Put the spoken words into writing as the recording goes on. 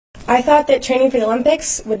I thought that training for the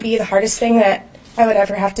Olympics would be the hardest thing that I would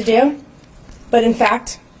ever have to do, but in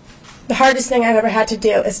fact, the hardest thing I've ever had to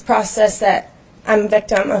do is process that I'm a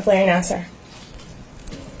victim of Larry Nassar.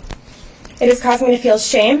 It has caused me to feel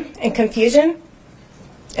shame and confusion,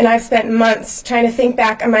 and I've spent months trying to think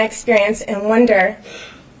back on my experience and wonder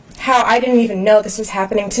how I didn't even know this was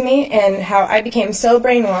happening to me and how I became so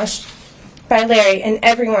brainwashed by Larry and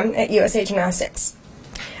everyone at USA Gymnastics.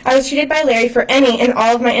 I was treated by Larry for any and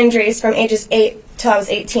all of my injuries from ages 8 till I was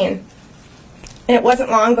 18, and it wasn't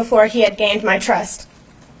long before he had gained my trust.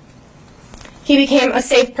 He became a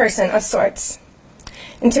safe person of sorts,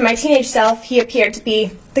 and to my teenage self, he appeared to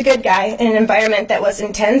be the good guy in an environment that was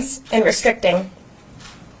intense and restricting.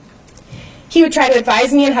 He would try to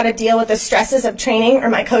advise me on how to deal with the stresses of training or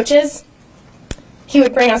my coaches. He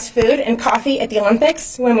would bring us food and coffee at the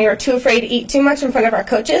Olympics when we were too afraid to eat too much in front of our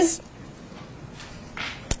coaches.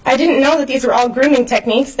 I didn't know that these were all grooming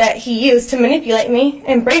techniques that he used to manipulate me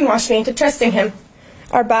and brainwash me into trusting him.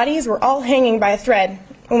 Our bodies were all hanging by a thread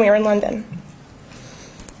when we were in London.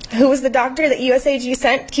 Who was the doctor that USAG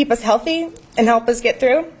sent to keep us healthy and help us get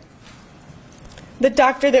through? The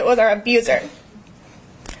doctor that was our abuser.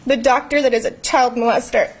 The doctor that is a child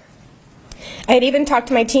molester. I had even talked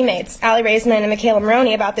to my teammates, Allie Raisman and Michaela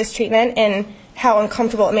Maroney, about this treatment and how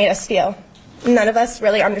uncomfortable it made us feel. None of us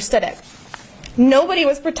really understood it. Nobody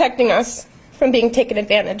was protecting us from being taken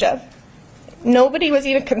advantage of. Nobody was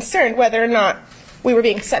even concerned whether or not we were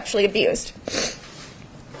being sexually abused.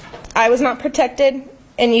 I was not protected,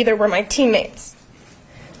 and neither were my teammates.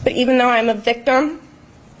 But even though I'm a victim,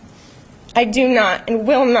 I do not and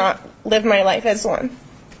will not live my life as one.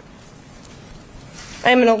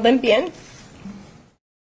 I'm an Olympian,